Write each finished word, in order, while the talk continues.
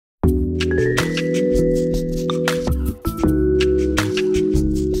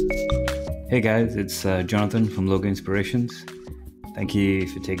Hey guys, it's Jonathan from Logo Inspirations. Thank you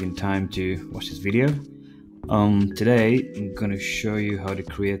for taking time to watch this video. Today I'm going to show you how to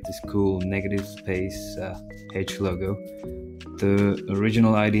create this cool negative space H logo. The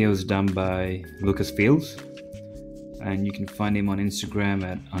original idea was done by Lucas Fields, and you can find him on Instagram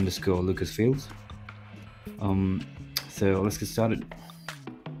at _LucasFields. So let's get started.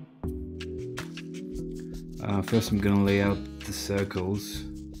 First I'm going to lay out the circles.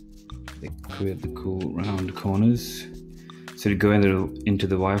 They create the cool round corners. So to go into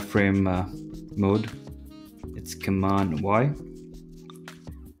the wireframe mode, it's Command Y.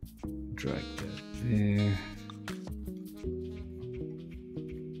 Drag that there.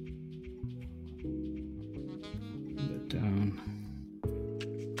 That down.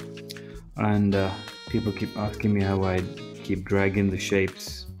 And people keep asking me how I keep dragging the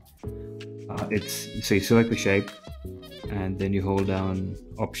shapes. So you select the shape, and then you hold down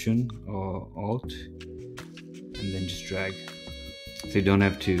Option or Alt, and then just drag. So you don't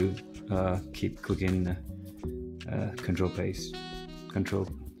have to keep clicking Control Paste, Control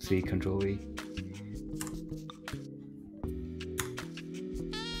C, Control V.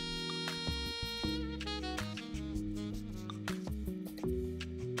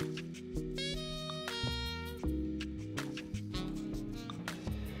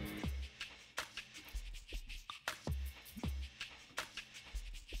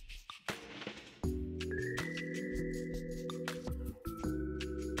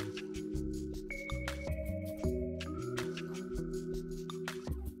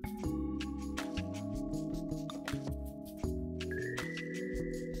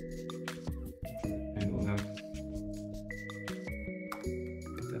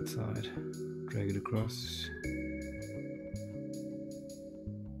 Side, drag it across.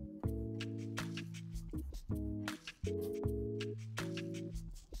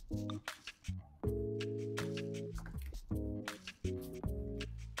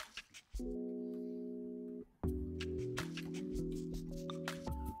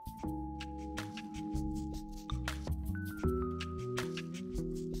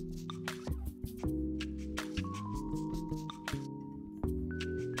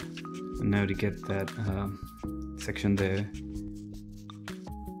 And now to get that section there,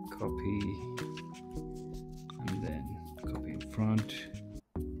 copy and then copy in front.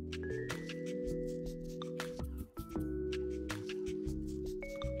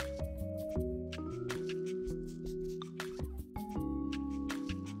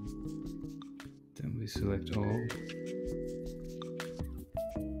 Then we select all.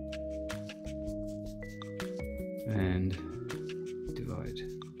 And divide.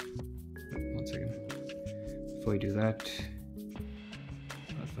 One second. Before you do that,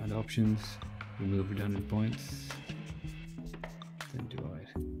 find options, remove redundant points, then divide.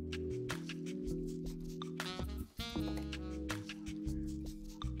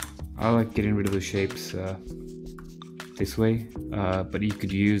 I like getting rid of the shapes this way, but you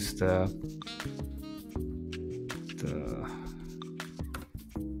could use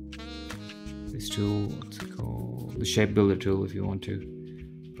this tool, what's it called? The shape builder tool if you want to.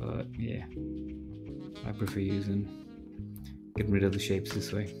 But yeah, I prefer getting rid of the shapes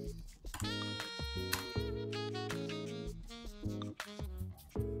this way.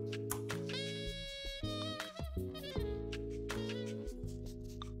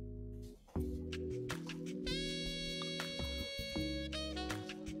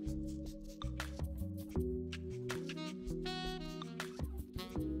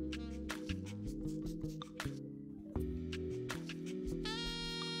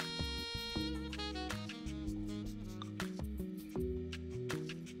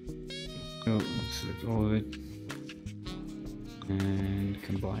 Select all of it and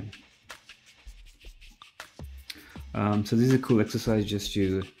combine. So this is a cool exercise just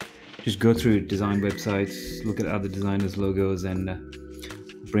to go through design websites, look at other designers' logos, and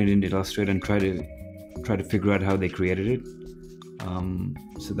bring it into Illustrator and try to figure out how they created it.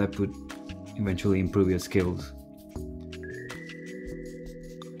 So that would eventually improve your skills.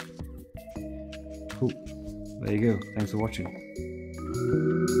 Cool. There you go. Thanks for watching.